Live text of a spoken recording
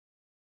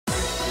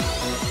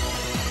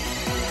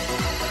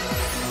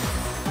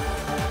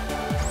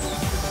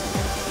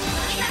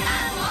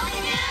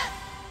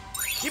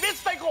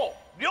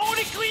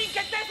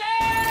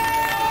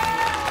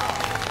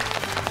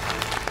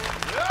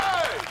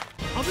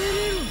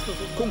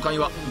今回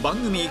は番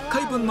組1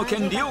回分の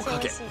権利をか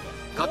け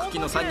各期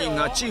の3人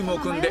がチームを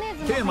組んで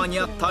テーマに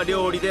合った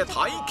料理で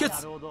対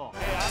決。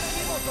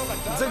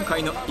前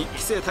回の1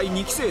期生対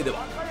2期生では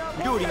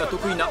料理が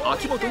得意な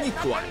秋元に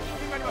加え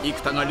生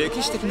田が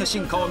歴史的な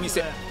進化を見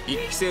せ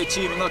1期生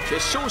チームが決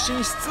勝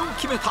進出を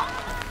決めた。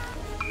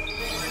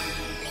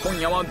今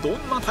夜はど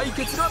んな対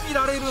決が見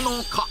られるの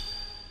か。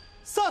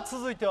さあ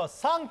続いては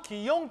3期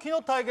4期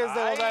の対決でご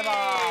ざいま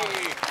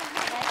す。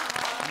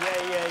い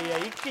や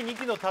1期2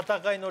期の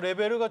戦いのレ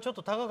ベルがちょっ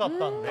と高かっ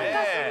たんで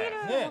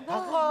ね、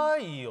高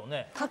いよ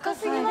ね。高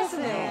すぎます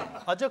ね。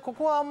じゃあこ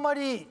こはあんま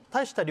り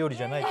大した料理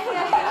じゃない。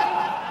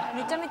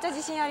めちゃめちゃ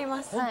自信あり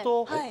ます。本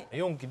当？はい。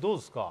4期どう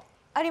ですか？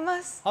ありま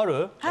す。あ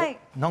る？はい。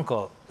なん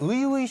か初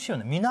々しいよ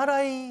ね。見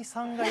習い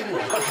さんがいる。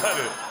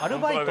アル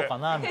バイトか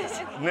なみたいな。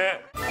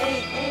ね。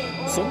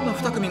そんな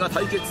2組が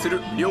対決す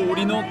る料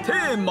理のテ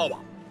ーマは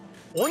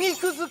お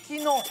肉好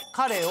きの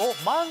彼を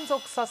満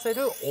足させ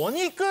るお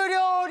肉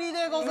料理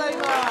でござい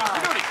ます。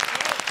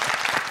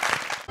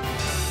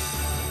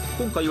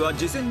今回は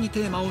事前に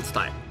テーマを伝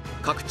え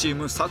各チー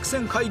ム作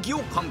戦会議を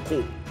敢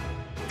行。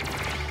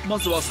ま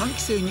ずは3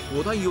期生に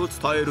お題を伝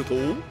えると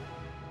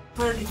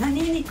何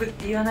肉っ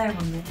て言わない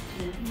もんね。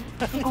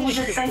そこも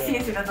絶対セ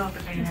ンスがどう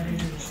とかになるん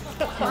です。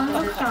満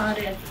足感あ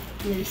るやつ。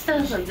設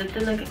楽さん絶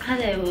対なんかカ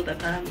レーをだ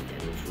からみた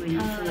いなそういう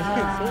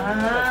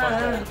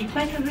いっ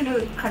ぱい食べ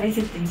るカレー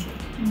設定にしよう。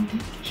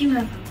日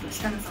村さんと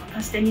設楽さんを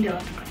足して2では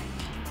とか。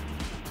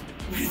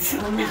むずそ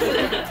れ。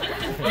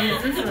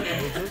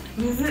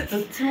むずど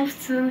っちも普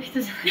通の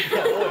人じゃな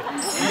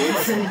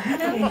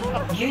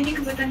い。牛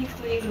肉豚肉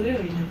鶏肉料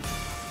理なんです。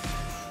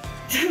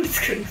全部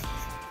作る。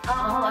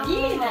ああい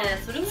いね。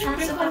それも最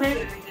初食べ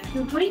る。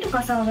鶏と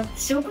かさ、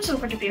塩コショウ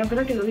かけて焼く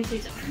だけで美味し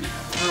いじゃん。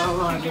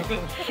ああ、究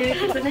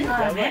極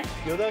ね。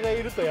ヨダが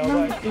いるとやば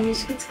い。なんか美味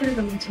しく作る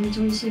とめちゃめち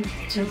ゃ美味しい。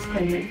気を使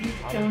いね。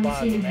美味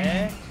しい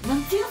ね。夏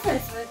野菜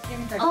そうやって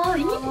みたり。ああ、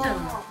いいじゃん。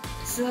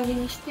素揚げ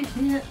にして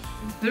ね。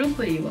ブロッ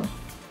コリーは？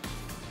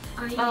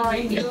ああ、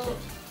いいね。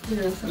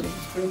皆さんの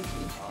ブロッコリ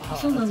ー。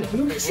そうなの。ブロ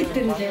ッコリー知っ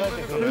てるじゃん。ブロ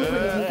ッコリ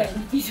ーみたい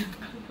ないいじゃん。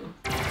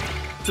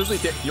続い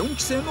て4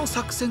期生の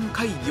作戦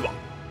会議は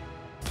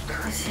ど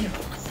うしよう。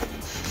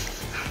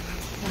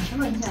や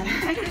ばいじゃん。や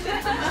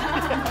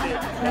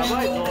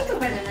ばいの。と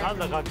かじゃな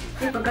い。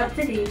やっぱがっ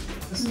つり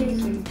ステー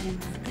キみたいな。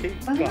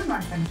バナナマ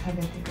ンさん食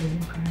べてくれる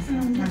からさ、な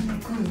ん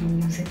か好み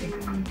に寄せてく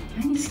る。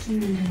何好き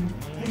なんだろ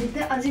う。絶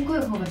対味濃い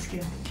方が好き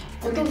だ。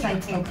お父さんい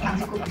つも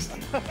味濃くして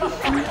る。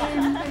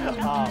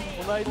あ、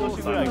同い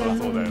年ぐらいがそ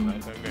うだよね。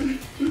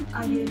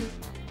揚げる。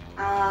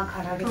あ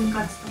あ、唐揚げ。とん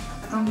かつとか。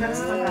とんか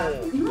つとか。いろんな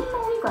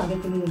お肉揚げ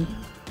てみるの。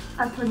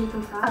あ、鶏と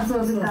か。あ、そう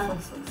そうそうそ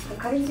う。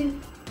カレー汁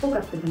多か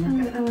ったじゃ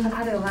ないから。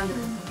カレーを混ぜて。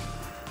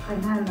あれ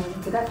何の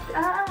肉だって。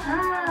ああ。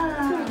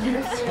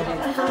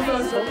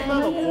そんな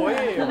の怖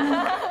えよ。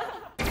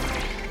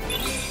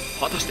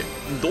果たして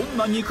どん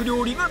な肉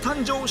料理が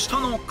誕生した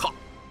のか。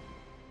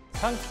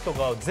3期と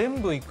か全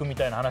部行くみ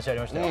たいな話あり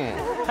ましたよ。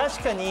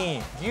確か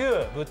に牛、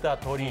豚、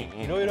鶏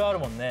いろいろある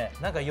もんね。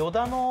なんか依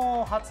田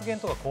の発言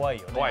とか怖い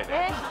よね。怖い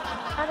ね。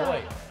怖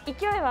いよね。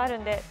勢いはある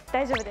んで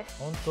大丈夫で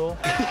す。本当？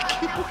勢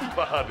い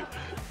はある。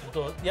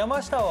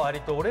山下は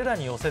割と俺ら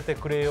に寄せて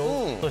くれよ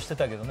うとして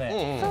たけど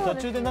ね、途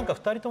中でなんか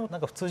2人ともな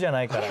んか普通じゃ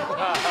ないから。で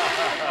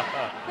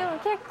も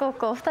結構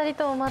こう2人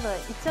ともまだ胃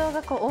腸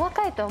がこうお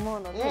若いと思う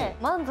ので、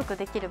満足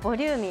できるボ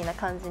リューミーな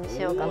感じに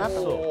しようかな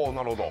と。おお、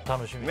なるほど。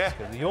楽しみです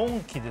けど、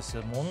4期です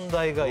よ。問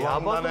題がや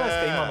ばくないです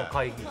か今の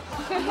会議。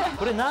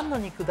これ何の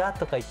肉だ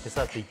とか言って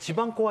さって一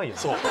番怖いよね。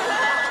そう。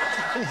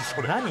何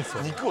それ。何そ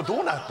れ。肉をど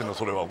うなってんの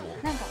それはも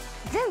う。なんか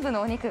全部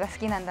のお肉が好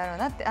きなんだろう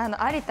なって、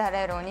ありとあ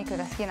らゆるお肉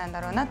が好きなん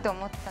だろうなって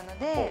思ったの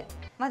で、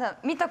まだ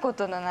見たこ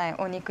とのない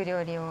お肉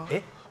料理を。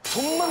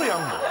そんなのやん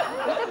の？見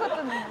たこ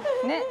とない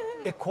ね。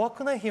怖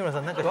くない日村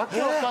さん、なんかわ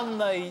けわかん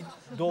ない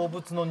動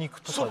物の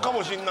肉とか。そうか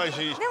もしんないし。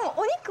でも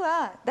お肉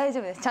は大丈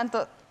夫です。ちゃん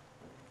と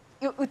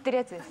売ってる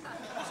やつです。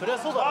そりゃ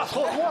そうだ。そ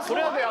こはそ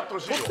れでやってほ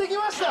しいよ。取ってき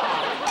ました。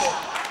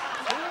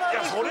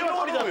そんな肉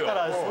料理だった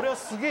らそれは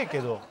すげえけ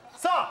ど。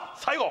さあ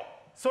最後。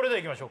それでは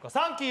いきましょうか。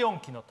3期4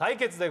期の対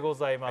決でご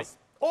ざいます。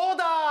オー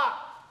ダー。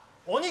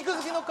お肉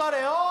好きの彼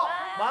を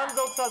満足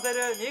させ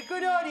る肉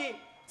料理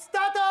スタ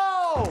ー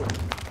ト。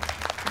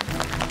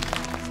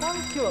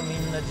3期はみ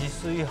んな自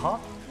炊派？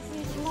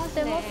し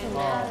てますね。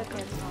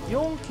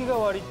4期が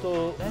割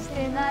とし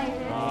てないで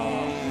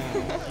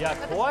す。いや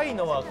怖い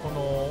のはこ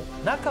の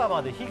中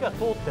まで火が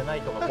通ってな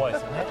いとか怖いで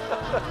すよね。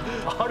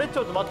あれち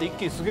ょっと待って、一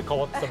気にすげえ変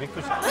わってた。びっく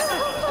りした。あ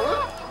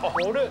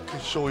れ決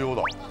勝用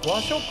だ。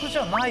和食じ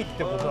ゃないっ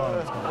てことなん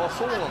ですかね。あ、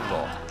そうなんだ。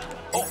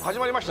お、始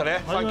まりました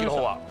ね。3期の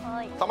方は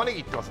玉ねぎ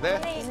いってます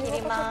ね。切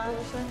ります。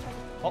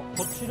こ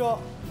ちら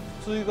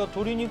ついが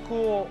鶏肉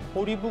を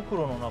ポリ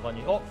袋の中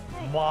に。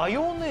マ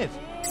ヨネーズ。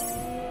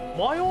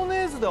マヨ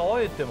ネーズであ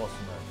えてます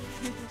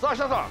ね。さあ、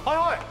設楽さん。はい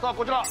はい。さあ、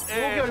こちら。動き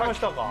ありまし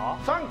たか？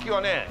 3期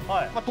はね、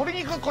鶏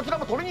肉、こちら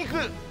も鶏肉。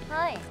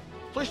はい。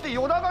そして依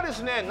田がで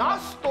すね、ナ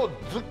スと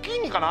ズッキ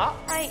ーニかな。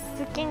はい、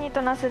ズッキーニ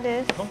とナス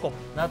です。なんか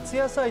夏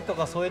野菜と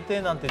か添え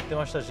てなんて言って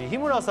ましたし、日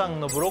村さ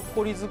んのブロッ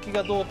コリー好き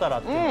がどうたら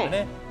って言って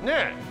ね。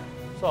ね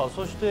さあ、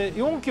そして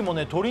4期も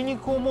ね、鶏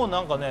肉をもう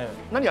なんかね、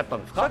何やった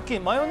んですか。さっき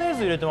マヨネー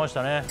ズ入れてまし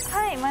たね。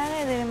はい、マヨ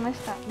ネーズ入れまし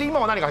た。で、今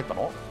は何が入った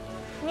の。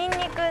ニンニ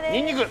クです。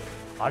ニンニク。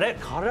あれ、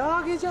唐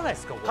揚げじゃないで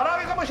すか。唐揚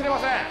げかもしれま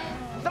せん。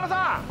設楽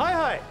さん。はい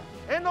はい。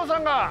遠藤さ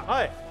んが、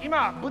はい、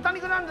今豚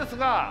肉なんです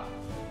が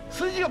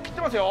筋を切っ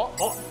てますよ。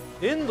あ、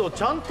遠藤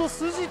ちゃんと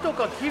筋と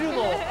か切る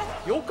の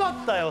よか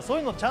ったよ。そう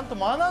いうのちゃんと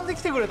学んで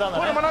きてくれたんだ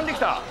ね。これ学んでき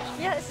た。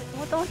いや、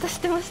もともと知っ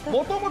てました。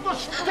もともと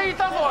知ってい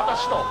たぞ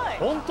私と。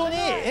本当に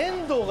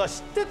遠藤が知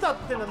ってたっ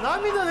ての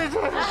涙出て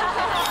る。設楽さん、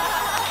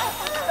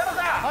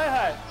はい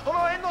はい。こ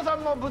の遠藤さ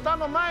んの豚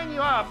の前に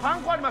はパ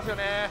ン粉ありますよ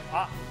ね。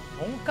あ、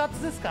とんか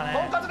つですかね。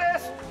とんかつで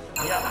す。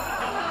いや、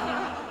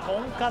と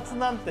んかつ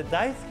なんて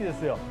大好きで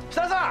すよ。設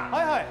楽さん、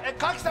はいはい。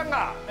かきさん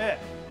が、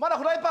まだ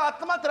フライパン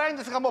温まってないん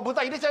ですが、もう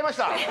豚入れちゃいまし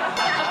た。なるほ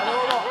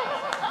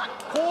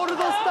ど。コール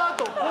ドスター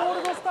ト、コー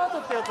ルドスタート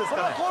ってやつです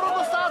かね。コール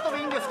ドスタートで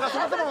いいんですか、そ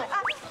れとも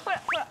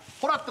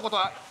ほらってこと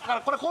は、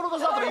これコールド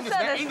スタートでいいんです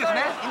ね。いいんです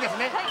ね、いいんです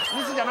ね。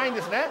ミスじゃないん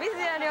ですね。ミス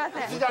じゃありませ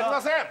ん。ミスじゃありま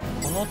せん。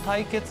この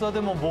対決はで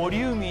もボリ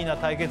ューミーな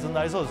対決に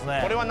なりそうですね。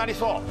これはなり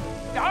そう。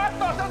あっ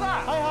と、設楽さん、は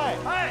いはい。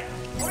はい、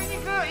鶏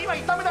肉今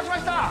炒め出しま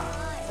した。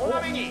お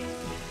鍋に。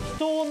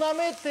人を舐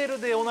めてる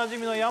でおなじ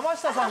みの山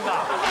下さんが。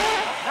な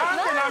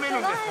んで舐める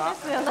んですか。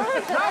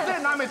なぜ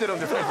舐めてるん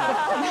ですか。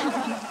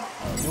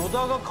依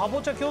田がか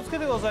ぼちゃ気をつけ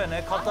てください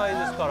ね。硬い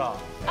ですから。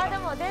あ、で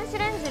も電子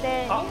レンジ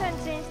で2分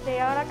チンして柔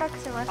らかく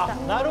しました。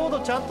なるほど、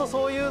ちゃんと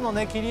そういうの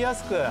ね、切りや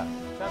すく。設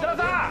楽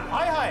さん、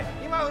はいはい。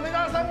今梅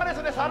沢さんがで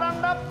すね、サラ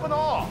ンラップ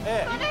の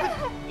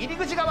入り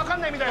口が分か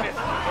んないみたいです。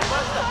よく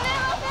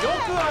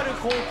ある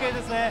光景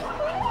ですね。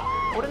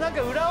これなん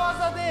か裏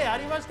技であ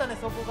りましたね、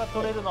そこが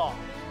取れるの。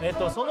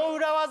その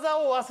裏技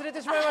を忘れ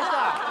てしまいました。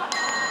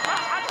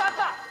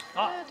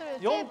あ、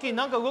4期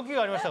なんか動き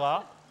がありました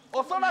か。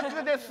おそら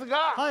くです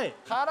が、はい、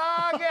唐揚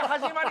げ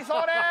始まりそ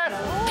うで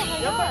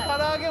す。やっぱり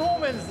唐揚げ方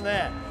面です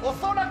ね。お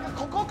そらく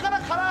ここから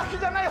唐揚げ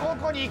じゃない方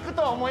向に行く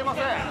とは思いま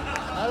せん。な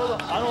るほど。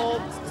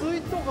筒井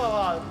とか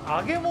は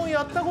揚げ物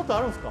やったことあ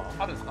るんですか。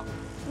あるんですか。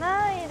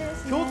ないで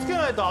すね。気をつけ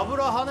ないと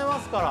油跳ね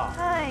ますか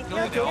ら。はい、気を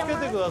つけ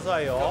てくだ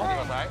さいよ。気をつけて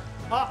ください。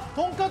あ、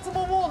とんかつ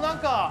ももうなん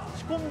か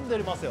仕込んで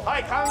ますよ。は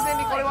い、完全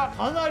にこれは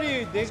かな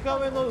りデカ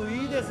めの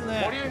いいです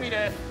ね。ボリューミー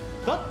です。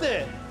だっ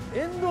て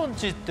遠藤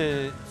家っ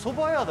て蕎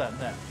麦屋だよ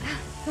ね。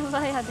蕎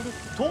麦屋で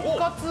す。とん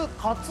かつ、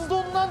カツ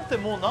丼なんて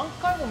もう何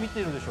回も見て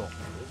るでしょ。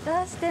出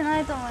して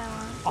ないと思いま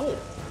す。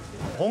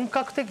本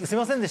格的、すい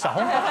ませんでした。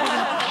本格的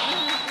な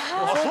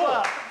お蕎麦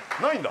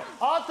ないんだ。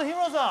あと日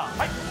村さん、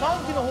はい、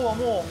3期の方は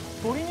も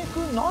う鶏肉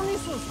何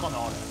するんですかね、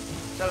あれ。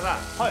設楽さ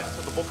ん、はい、ち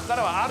ょっと僕か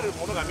らはある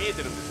ものが見え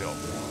てるんですよ。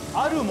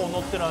あるも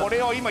のってのはこ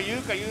れを今言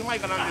うか言うまい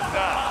かなんです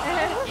が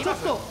ちょ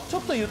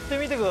っと言って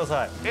みてくだ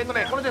さい。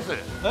これです。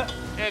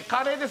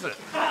カレーです。日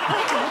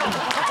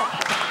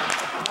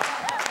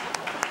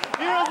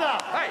村さん、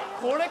はい、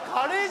これ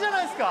カレーじゃ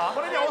ないですか。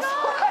これね、おそらく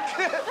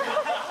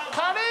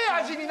カレ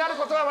ー味になる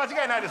ことは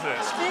間違いないです。チ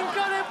キン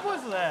カレーっぽい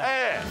ですね。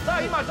さ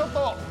あ今ちょっ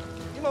と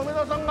梅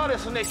沢さんがで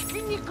すね、ひ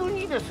き肉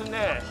にです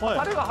ね、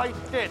タレが入っ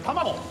て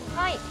卵。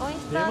はい、オイ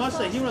スターソース。出まし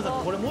た。日村さん、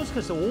これもし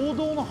かして王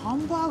道のハ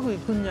ンバーグい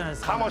くんじゃないで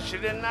すか。かもし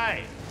れな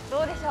い。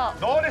どうでしょ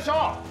う。どうでしょう。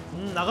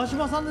長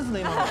嶋さんです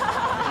ね、今の。か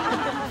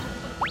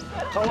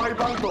わい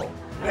バンド。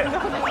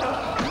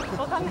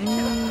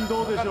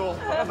どうでしょう。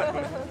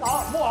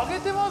あ、もう揚げ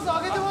てます、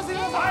揚げてますよ。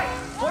はい、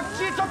こっ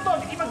ちちょっと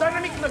今ダイ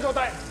ナミックな状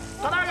態。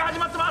唐揚げ始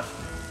まってます。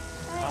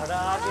唐揚げ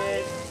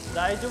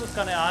大丈夫です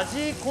かね。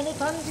味この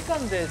短時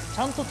間でち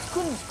ゃんとつ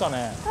くんですか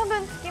ね。多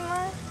分つき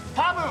ます。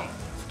多分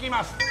つき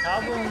ます。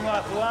多分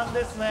は不安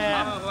ですね。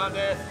多分不安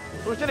で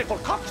す。そしてね、これ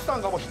カキさ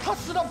んがもうひた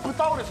すら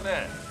豚をです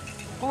ね、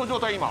この状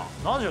態今。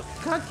何でしょう。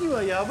カキ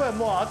はやばい、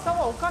もう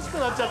頭おかしく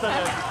なっちゃったんじゃな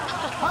いですか。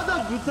た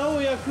だ豚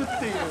を焼くっ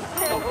ていう。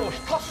もう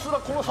ひたすら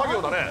この作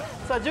業だね。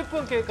さあ10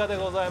分経過で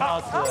ござい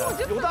ます。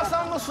与田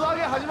さんの素揚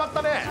げ始まっ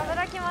たね。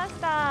働きまし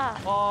た。あ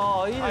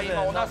あ、いいですね。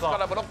今おナスか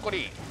らブロッコ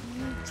リー。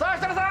さあ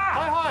設楽さん。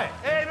はいはい。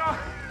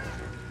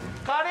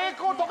カレー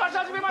粉を溶かし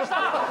始めました。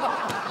カ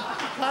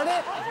レー、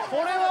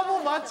これはも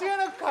う間違い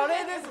なくカ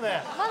レーです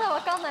ね。まだ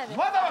わかんないです。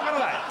まだわから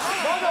ない。ま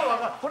だわか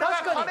んない。これが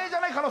カレーじゃ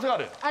ない可能性があ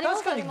る。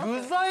確かに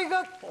具材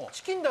が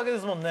チキンだけで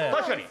すもんね。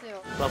確かに。さ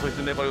あそし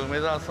てね、これ梅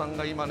沢さん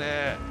が今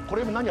ね、こ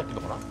れ何やって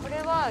るのかな。こ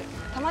れは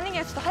玉ね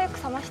ぎをちょっと早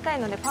く冷ましたい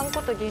ので、パン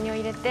粉と牛乳を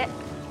入れて。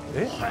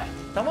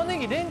玉ね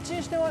ぎレンチ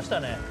ンしてました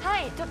ね。は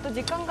い、ちょっと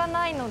時間が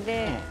ないの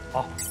で、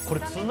あ、こ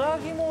れつな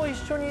ぎも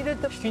一緒に入れ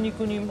てひき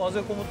肉に混ぜ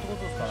込むってこ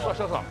とですかね。さあ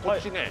設楽さん、こ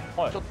っちね、ち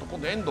ょっと今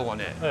度遠藤は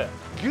ね、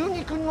牛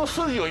肉の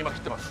筋を今切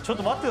ってます。ちょっ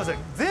と待ってください。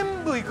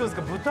全部いくんです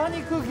か。豚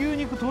肉、牛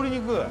肉、鶏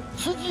肉。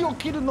筋を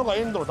切るのが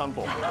遠藤の担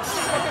当。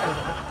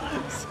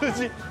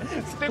筋。こ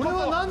れ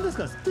は何です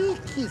かね。ステ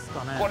ーキです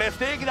かね。これス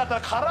テーキだった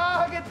ら唐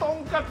揚げと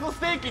んかつス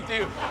テーキって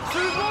いうす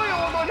ごい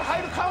王道に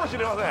入るかもし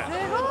れません。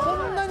こ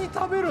んなに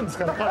食べるんです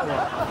かね、彼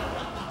は。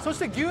そし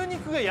て牛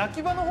肉が焼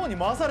き場の方に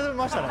回されて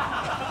ましたね。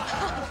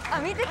あ、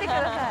見ててくだ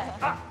さい。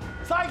あ、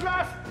さあ行き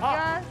ます。いきま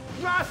す。行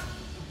きます。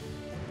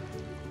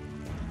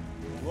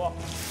うわ、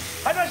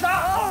入りました。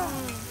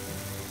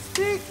ス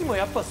テーキも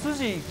やっぱ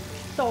筋切っ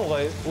た方が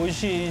美味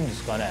しいんで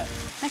すかね。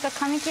なんか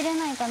噛み切れ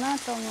ないかな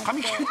と思って。噛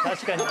み切り。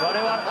確かに我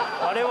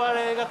々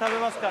が食べ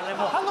ますからね。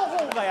もう歯の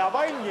方がや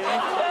ばいんでね。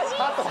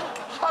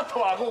歯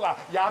と顎が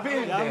やべえ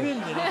んで。やべえん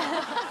でね。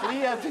ク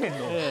リアせんの。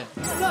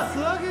さあ素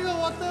揚げが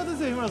終わったようで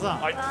すよ、日村さ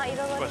ん。はい。あ、彩り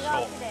が綺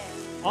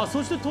麗。あ、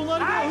そして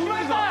隣があ、来ま海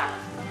が。した。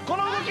こ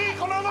の動き、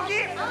この動き。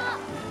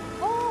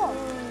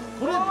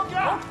この動き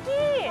は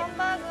ハン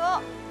バーグを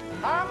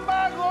ハン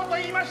バーグをと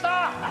言いまし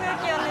た。空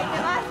気を抜いて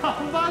ます。ハ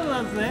ンバーグ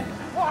なんですね。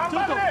もうハン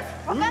バーグで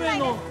す。梅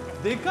の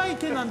でかい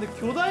手なんで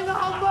巨大な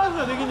ハンバーグ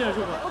ができるんじゃないで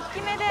しょうか。大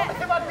きめで。こ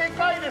れはで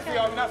かいです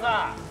よ、皆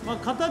さん。まあ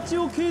形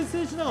を形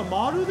成しながら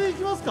丸でい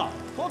きますか。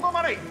相当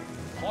丸い。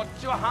こっ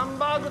ちはハン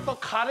バーグと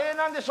カレー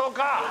なんでしょう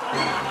か。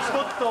ち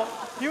ょっと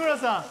日村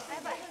さん、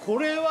こ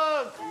れ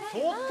は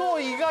相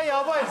当胃がや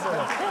ばいですよ。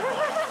確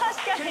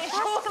かに。決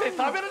勝戦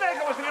食べれない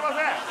かもしれま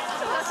せん。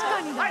確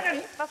かに。は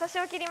い、何？馬刺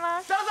しを切りま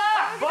す。設楽さ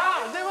ん、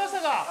わあ、出まし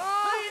たか。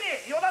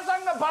ついに与田さ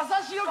んが馬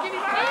刺しを切り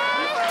ます。出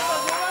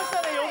まし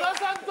たね。与田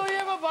さんとい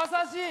えば馬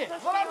刺し。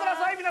ご覧くだ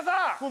さい、皆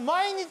さん。もう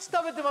毎日食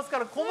べてますか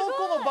ら、この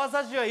子の馬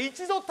刺しは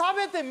一度食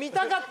べてみ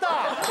たかっ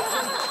た。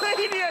つい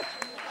に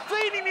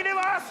見れ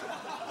ます。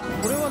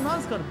これは何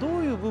ですかね。どう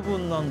いう部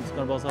分なんです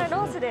かね、馬刺し。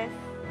ロースです。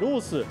ロ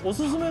ース、お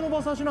すすめの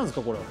馬刺しなんです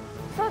か、これ。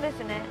そうです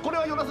ね。これ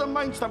は与田さん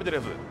毎日食べてる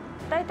やつ。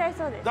大体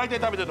そうです。大体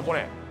食べてるのこ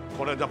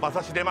れじゃあ馬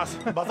刺し出ます。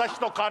馬刺し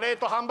とカレー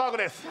とハンバーグ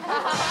です。ちょっ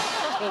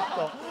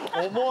と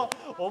重い。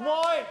す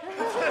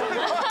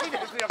ごいで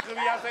すよ、組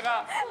み合わせ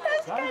が。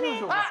確か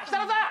に。あ、設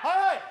楽さん、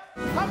はい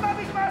ハンバー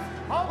グいきます。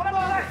ご覧く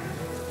ださ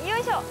い。よ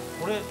いしょ。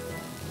これ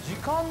時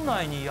間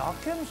内に焼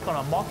けるんですか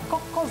ね。真っ赤っ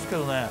かですけ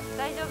どね。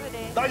大丈夫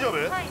です。大丈夫？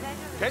はい、大丈夫で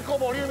す。結構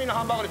ボリューミーな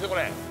ハンバーグですよ、こ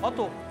れ。あ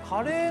と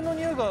カレーの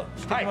匂いが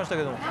してきました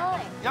けども、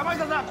山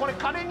下さん、これ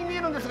カレーに見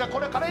えるんですが、こ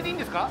れカレーでいいん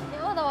ですか？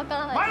まだわか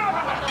らない。まだわ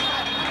かんない。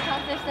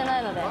完成してな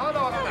いので。ま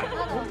だわかんない。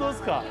本当で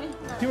すか。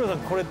日村さん、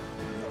これう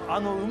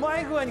ま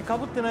い具合にか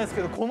ぶってないです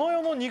けど、この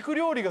世の肉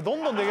料理がど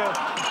んどん出来上がる。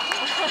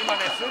今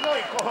ね、すご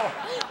い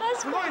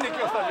すごい熱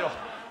狂スタジ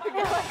オ。め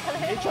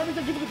ちゃめち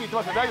ゃグツグツ言って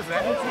ますよ。大丈夫で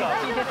すね。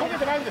焦げ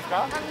てないんです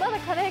か？まだ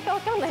カレーかわ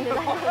かんないんで大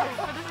丈夫です。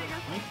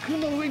肉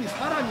の上に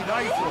さらに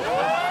ライスを。待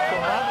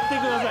っ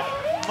てください。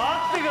待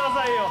ってくだ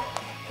さいよ。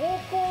高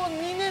校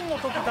2年の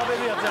時食べ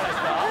るやつじゃないです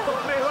か。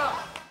これは。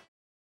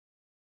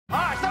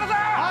あ、設楽さん。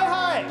は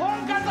いはい。と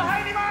んかつ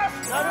入りま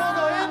す。なるほ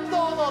ど、遠藤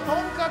のと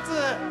んかつ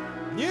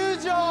入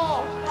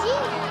場。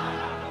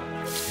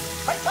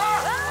入った。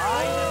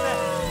いいです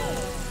ね。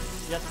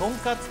いや、とん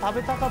かつ食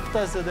べたかっ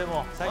たですよ。で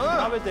も最近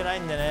食べてない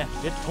んでね。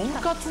とん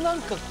かつな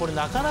んかこれ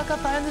なかなか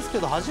大変ですけ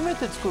ど、初め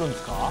て作るんで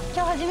すか？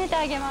今日初めて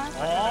あげます。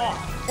あ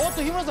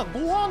と日村さん、ご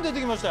飯出て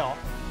きましたよ。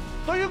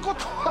というこ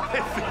とは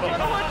ですよ。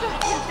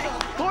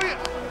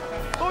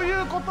とい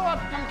うことはっ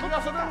ていう気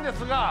がするんで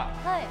すが、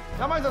はい。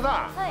山下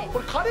さん、はい。こ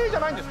れカレーじゃ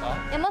ないんですか？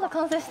まだ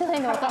完成してない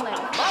んでわかんないで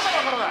す。まだ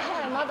わからない。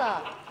はい、ま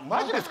だ。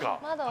マジですか？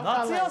まだわ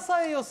かんない。夏野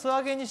菜を素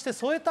揚げにして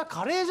添えた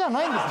カレーじゃ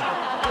ないんですね。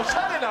おし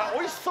ゃれな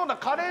美味しそうな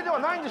カレーでは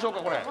ないんでしょうか、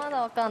これ。ま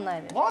だわかんな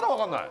いです。まだわ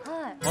かんない。はい。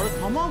あれ、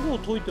卵を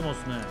溶いてます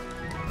ね。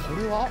こ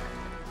れは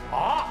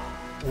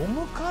オ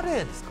ムカ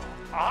レーです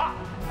か？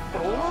こ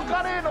れオム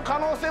カレーの可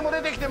能性も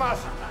出てきてま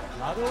す。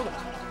なるほど。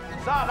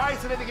さあ、ライ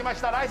ス出てきま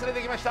した。さあ、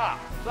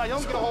4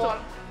期の方は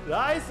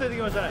ライス出て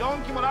きましたね。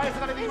4期もライス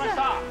が出てきまし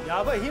た。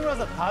やばい、日村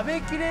さん食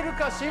べきれる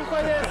か心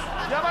配です。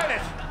やばいで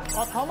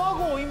す。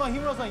卵を今日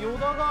村さん、与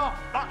田が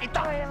いっ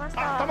た。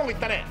卵いっ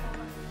たね。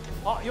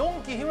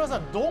4期日村さ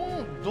ん、丼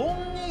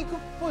に行くっ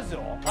ぽいです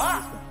よ。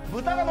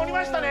豚が乗り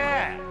ました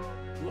ね。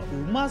う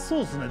まそう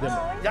ですね。で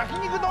も焼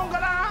肉丼か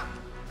な。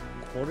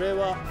これ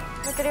は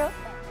めくるよ。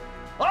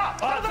待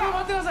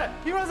ってください。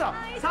日村さん、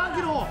3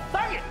期の方。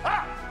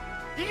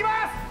行きます。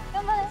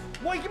頑張れ。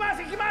もう行きま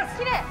す。綺麗。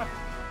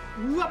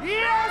うわ、いや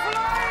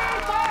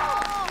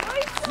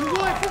すごい。オム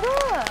ライス。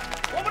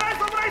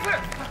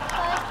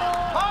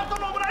ハート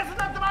のオムライスに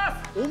なってま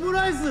す。オム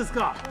ライスです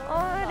か？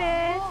お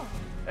で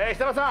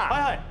設楽さん、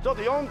はい。ちょっ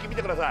と4期見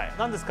てください。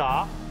何です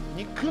か？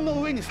肉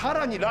の上にさ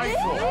らにライスを。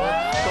待っ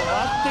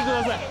てく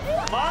だ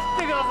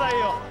さい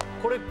よ。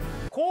これ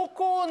高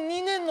校2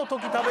年の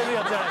時食べる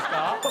やつじゃないです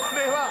か？こ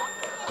れは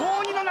高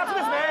2の夏で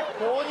すね。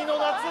高2の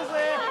夏です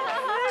ね。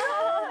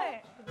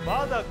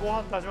まだご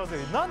飯足しますよ。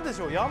なんで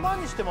しょう、山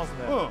にしてますね。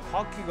牡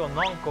蠣が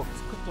なんか作っ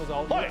て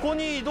ます。ここ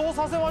に移動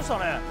させました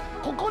ね。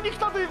ここに来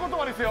たということ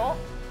はですよ、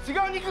違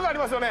う肉があり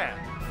ますよね。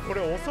こ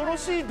れ恐ろ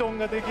しい丼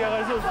が出来上が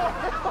りそうです。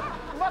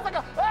まさ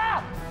か、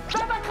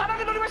ただ唐揚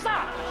げ乗りまし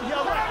た。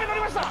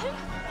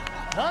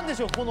なんで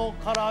しょう、この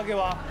唐揚げ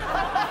は。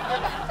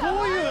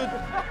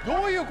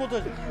どういうこと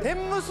ですか？天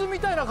むすみ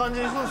たいな感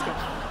じにするんですか？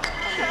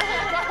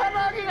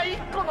唐揚げが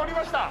1個乗り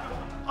ました。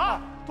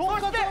とんか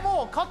つは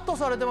もうカット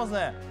されてます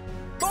ね。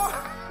とんか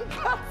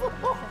つ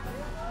を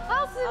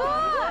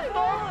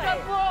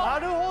な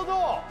るほ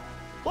ど。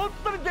本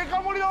当にデ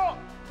カ盛りの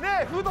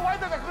ねフードファイ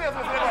ターが来るやつで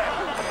すねこれ。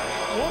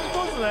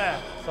本当ですね。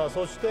さあ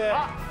そして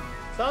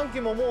3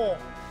期もも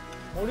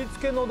う盛り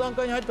付けの段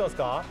階に入ってます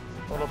か？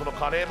そろそろ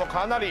カレーも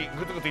かなり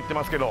グツグツいって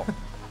ますけど。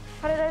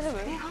カレー大丈夫？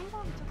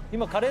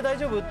今カレー大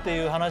丈夫って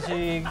いう話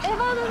出ました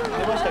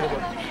けど、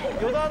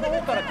与田の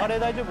方からカレー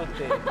大丈夫っ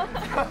て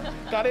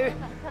カレ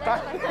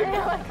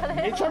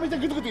ーめちゃめちゃ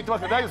グツグツいってま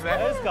すけど大丈夫ですね。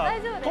大丈夫です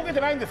か？焦げて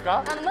ないんです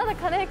か？まだ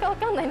カレーかわ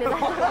かんないんで大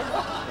丈夫です。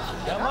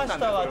山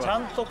下はちゃ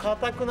んと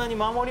堅くなに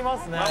守り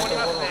ますね。守り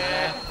ますね。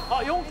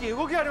あ、4期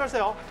動きありました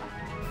よ。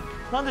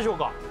何でしょう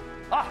か？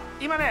あ、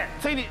今ね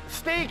ついに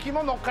ステーキ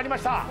も乗っかりま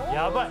した。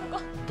やばい、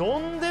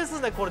丼で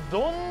すね。これ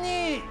丼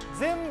に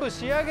全部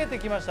仕上げて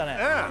きましたね。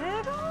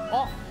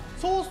あ、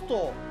ソース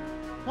と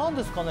何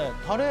ですかね、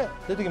タレ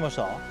出てきまし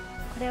た。こ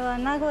れは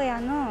名古屋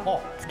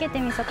のつけて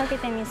味噌かけ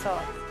て味噌。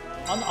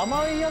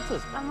甘いやつで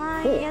すか？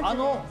甘いやつ。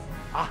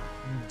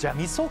じゃあ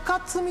味噌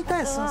カツみ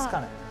たいすんですか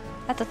ね。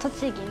あと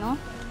栃木の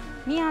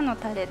宮の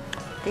タレっ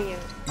ていう。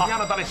宮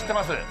のタレ知って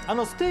ます？ス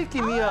テー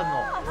キ宮の。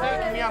ステ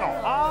ーキ宮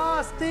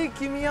の。ステー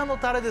キ宮の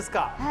タレです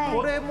か。はい、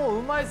これもう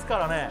うまいですか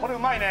らね。これう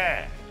まい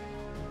ね。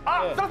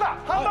あ、設楽さん、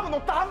ハンバーグ乗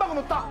った、ハンバーグ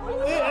乗った。ハンバ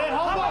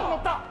ーグ乗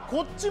った。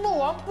こっちも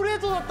ワンプレー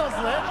トだったんで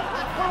すね。これ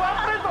ワ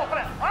ンプレート、こ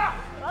れ。あ、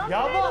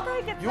やば。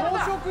洋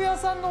食屋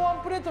さんのワ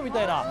ンプレートみ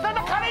たいな。だん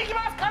だんカレーいき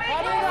ます。カレーい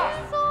きま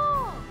す。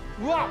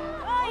うわ。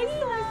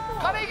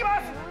カレーいき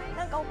ます。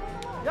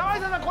山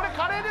井さん、これ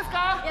カレーです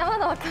か？いやま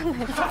だわかんない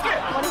です。盛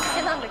り付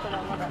けなんだけど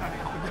まだ。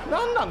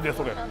なんなんだよ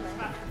それ。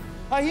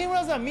日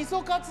村さん、味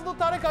噌カツの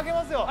タレかけ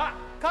ますよ。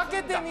か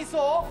けて味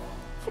噌。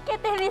つけ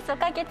て味噌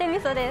かけて味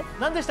噌です。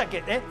何でしたっ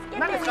け？つ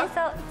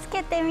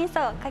けて味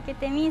噌かけ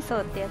て味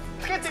噌ってやつ。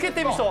つけ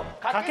て味噌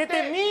かけ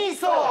て味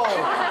噌。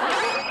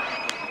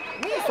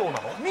ミーソー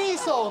なの？ミー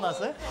ソーなんで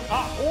すね。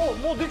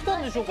もうできた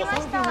んでしょうか？3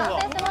期の方が。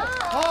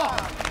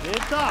出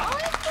た。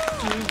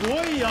すご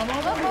い山盛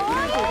りプレートです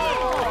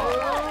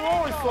ね。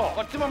おいしそう。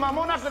こっちも間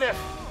もなくです。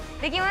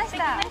できまし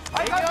た。はい、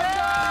完成。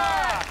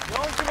4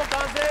期も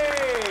完成。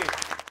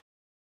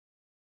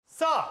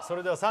さあ、そ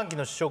れでは3期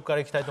の試食か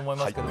らいきたいと思い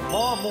ますけど、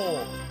も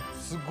う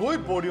すごい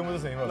ボリュームで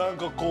すね。今なん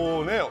か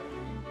こうね、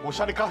おし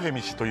ゃれカフェ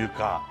飯という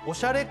か、お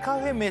しゃれカ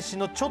フェ飯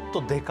のちょっ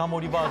とデカ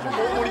盛りバージョン。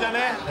大盛りだ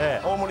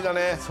ね。大盛りだ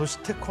ね。そし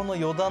てこの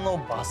余田の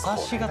馬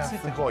刺しがつい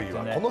てる。すごい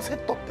わ。このセ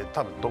ットって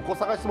多分どこ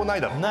探してもな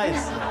いだろう。ないで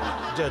すね。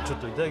じゃあちょっ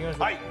といただきましょ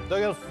う。はい、いた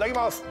だきます。いただき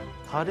ます。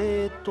タ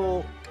レ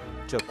と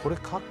じゃあこれ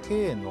か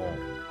けの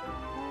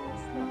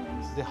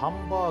でハ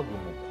ンバーグも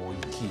こうい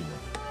きの。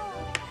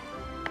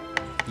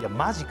いや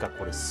マジか、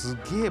これす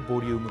げえボ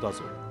リュームだ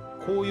ぞ。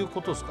こういう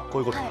ことですか？こ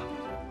ういうこと。こ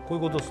ういう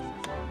ことです。い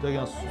ただき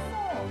ます。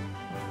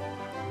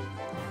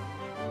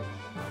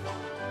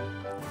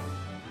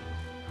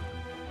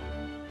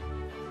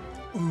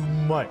う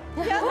まい。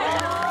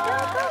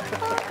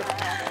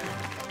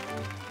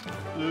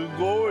す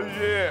ごい美味し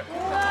い。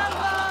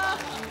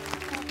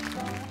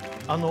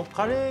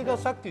カレーが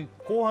さっき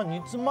後半煮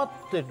詰まっ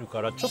てるか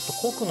らちょっと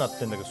濃くなっ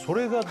てんだけど、そ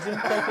れが全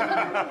体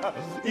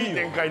的にいい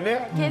展開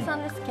ね。計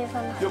算です計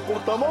算です。いや、この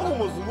卵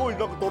もすごい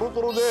なんかトロ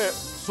トロで、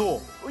そ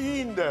う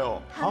いいんだ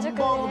よ。ハンバ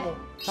ーグも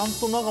ちゃん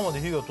と中ま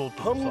で火が通って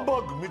てさ、ハンバ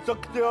ーグめちゃ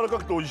くちゃ柔らか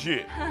くて美味し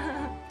い。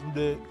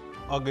で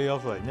揚げ野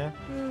菜ね。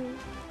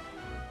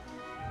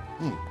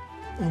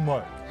うま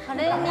い。カ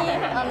レ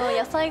ーに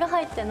野菜が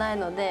入ってない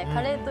ので、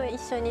カレーと一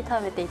緒に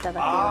食べていた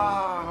だくように。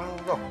ああ、なる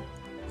ほど。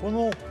こ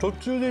の途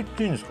中でいっ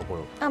ていいんですか、こ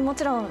れ？も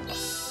ちろん。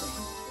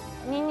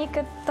ニンニ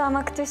クと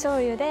甘口醤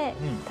油で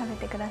食べ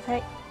てくださ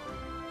い。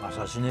馬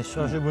刺しね、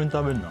久しぶりに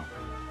食べるな。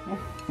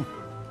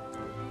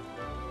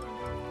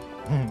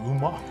う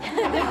まっ。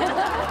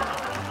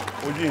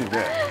美味しいね。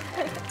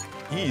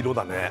いい色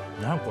だね。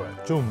なんこれ、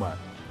超うまい。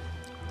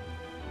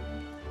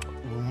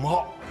うまっ。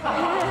こ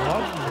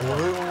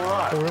れう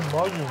まい。これ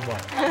マジうまい。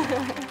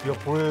いや、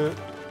これ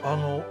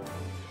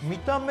見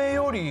た目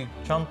より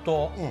ちゃん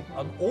と、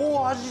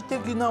大味的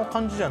な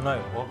感じじゃない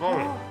よ。わか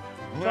る。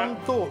ちゃん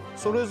と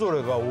それぞ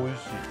れが美味しい。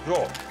そ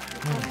う。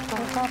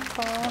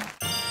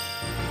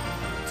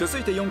続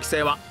いて4期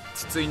生は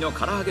筒井の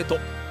唐揚げと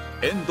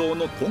遠藤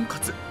のとんか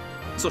つ、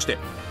そして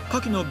牡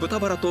蠣の豚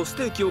バラとス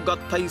テーキを合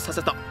体さ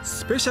せた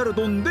スペシャル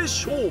丼で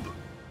勝負。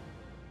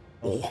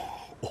重い。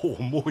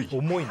重い。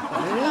重い。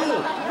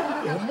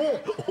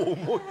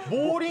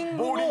ボーリン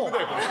グの球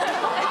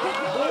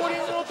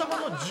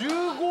の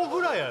15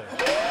ぐらいある。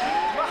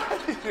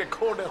マジで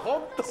これ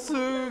本当すっ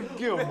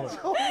げえ重い。い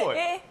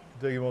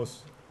ただきま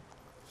す。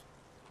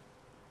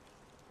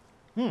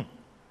う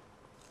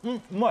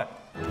まい。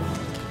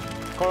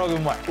唐揚げう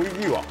まい。美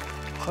味しいわ。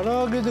唐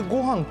揚げで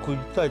ご飯食い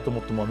たいと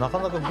思ってもなか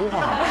なかご飯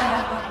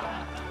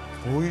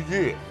美味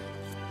しい。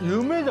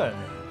夢だよね。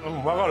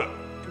わかる。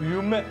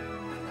夢を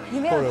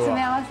詰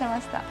め合わせ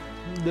ました。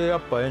でや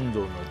っぱ遠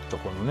藤のと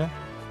このね、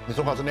味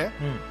噌カツね。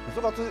味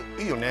噌カツ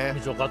いいよね。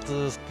味噌カ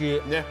ツ好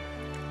きね。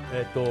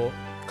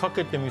か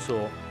けて味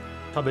噌、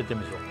食べて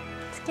味噌、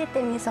つけ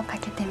て味噌か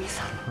けて味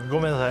噌。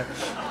ごめんなさい。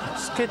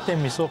つけて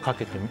味噌か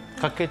けて味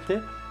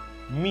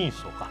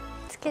噌か。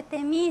つけて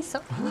みーそ。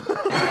ね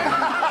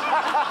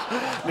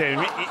え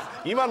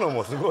今の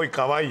もすごい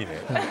可愛い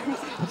ね。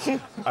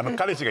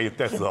彼氏が言っ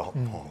たやつを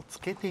もうつ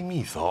けて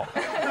みーそ。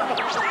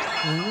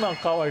今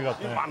可愛かっ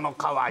たね。今の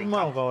可愛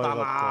かった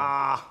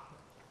な。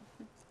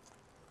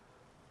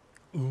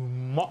う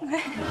まっ。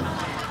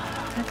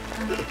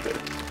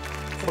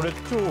これ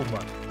超うまい。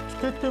つ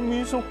けて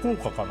みそ効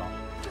果かな。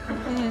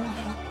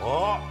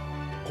あ、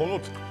この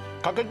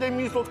かけて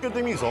みそつけ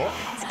てみそ。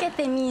つけ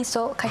てみ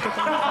そかけてみ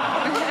そ。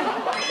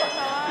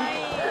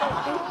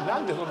な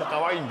んでそんな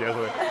可愛いんだよ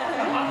それ。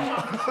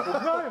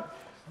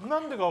な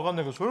んでかわかん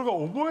ないけどそれが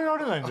覚えら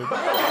れないんだよ。どっ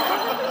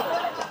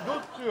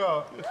ち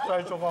が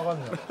最初かわか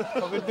んない。か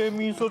けて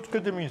みそつけ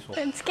てみそ。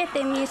つけ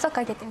てみそ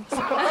かけてみそ。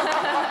こ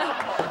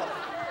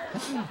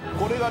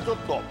れがちょっ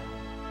と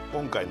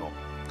今回の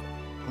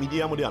ミデ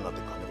ィアムレアになって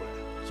るからねこ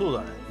れ。そう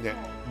だね。ね。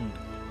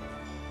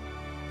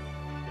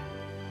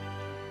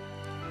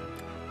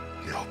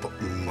やっぱう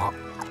まっ。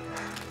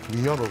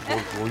宮のソー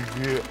ス美味し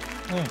い。う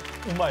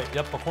まい。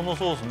やっぱこの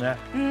ソースね。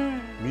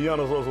宮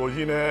のソース美味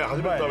しいね。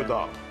初めて食べ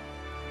た。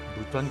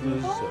豚肉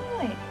ですよ。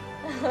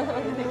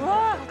う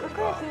わー、隠れ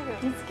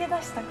てる。見つけ出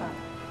したか。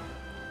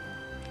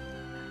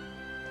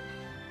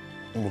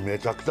もうめ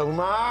ちゃくちゃう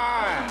ま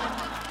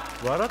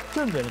い。笑っ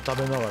てんだよね食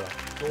べながら。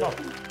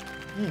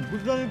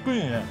豚肉い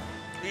いね。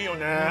いいよ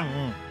ね。い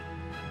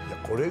や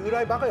これぐ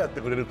らいバカやっ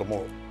てくれると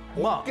も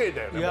うオッケー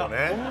だよね。もう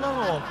ね。こんな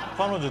の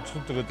彼女作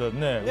ってくれたら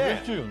ね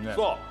嬉しいよね。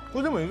そう。こ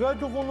れでも意外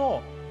とこ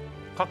の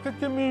かけ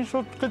てみ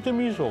そつけて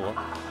みそが。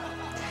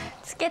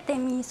つけて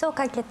みそ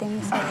かけて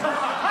みそ。も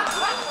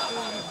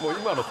う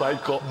今の最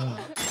高。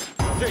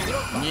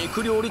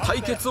肉料理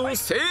対決を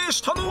制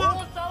したの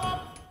は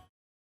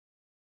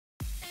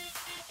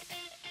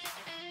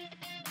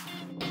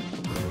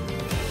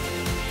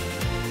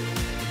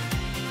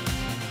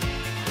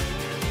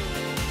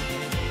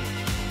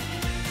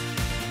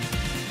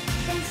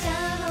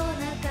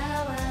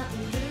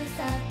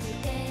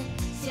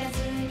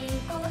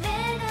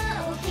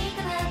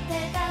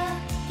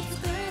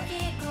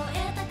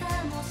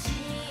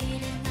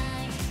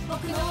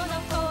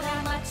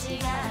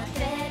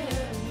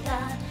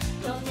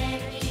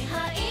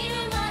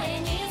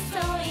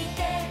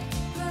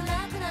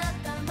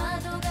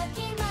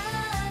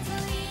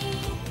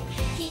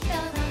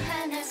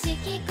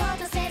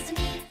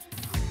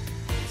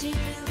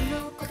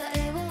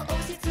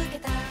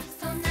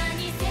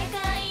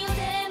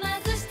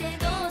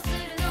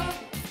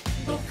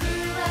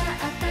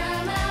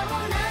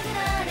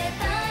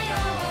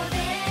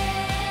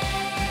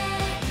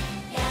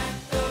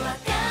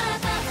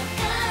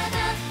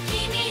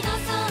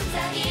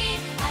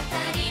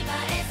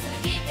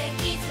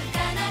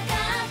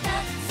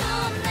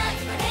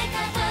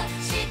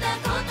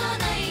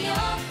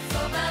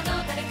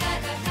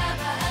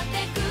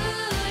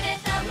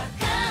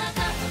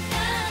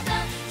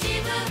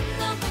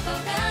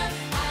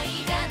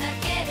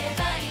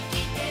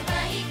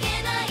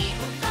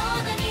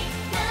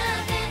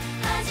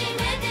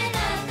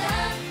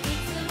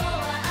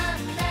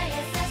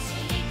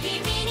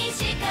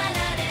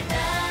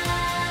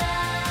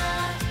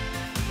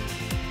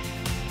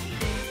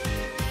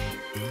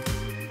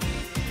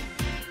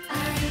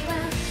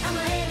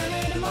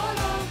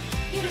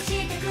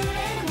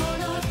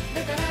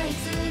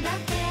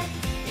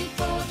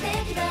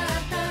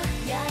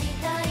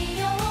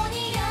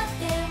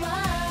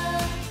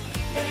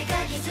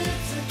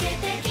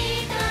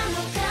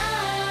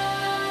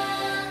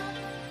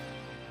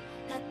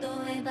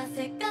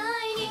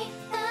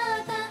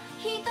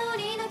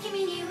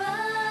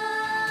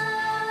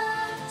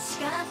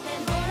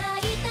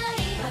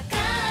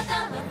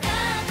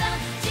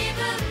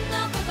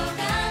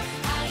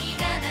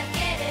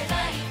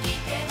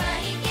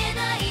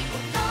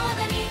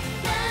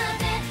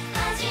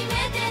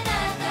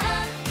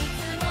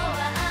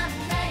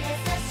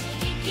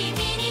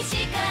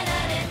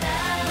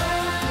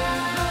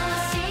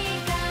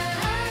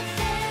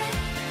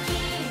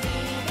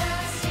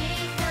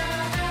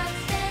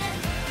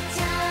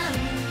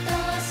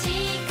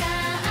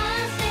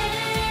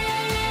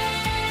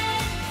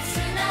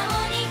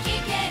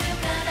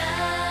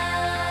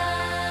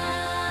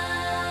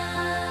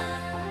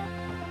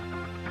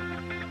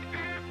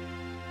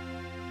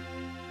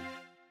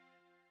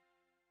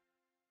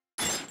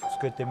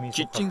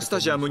キッチンスタ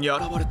ジアムに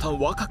現れた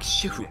若き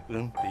シェフ。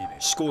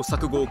試行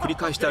錯誤を繰り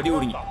返した料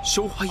理に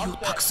勝敗を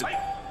託す。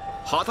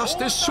果たし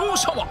て勝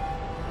者は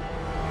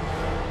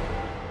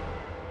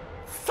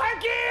サン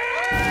キー。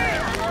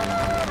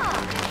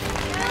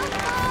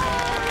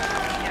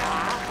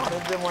こ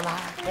れでもな、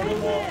これ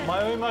も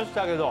迷いまし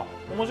たけど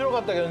面白か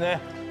ったけど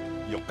ね。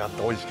よかっ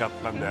た、美味しかっ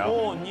たんだよ。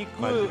もう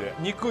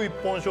肉一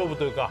本勝負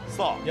というか、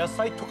野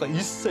菜とか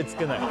一切つ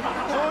けない。そう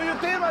いう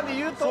テーマで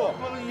言うと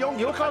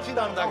よかっ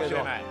たんだけど、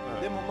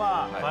でも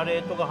まあカレ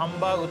ーとかハン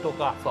バーグと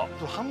か、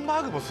ハン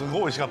バーグもすごい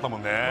美味しかったも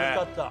んね。美味し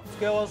かった。付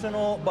け合わせ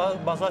の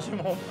馬刺し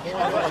もチ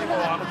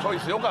ョイ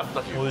ス良かっ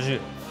たし、美味しい。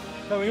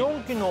でも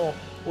4期の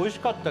美味し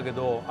かったけ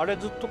ど、あれ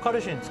ずっと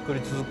彼氏に作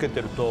り続け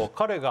てると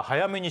彼が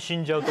早めに死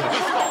んじゃうと。も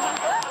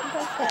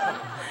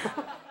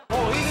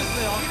ういい。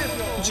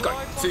次回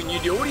ついに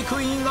料理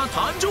クイーンが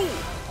誕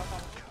生。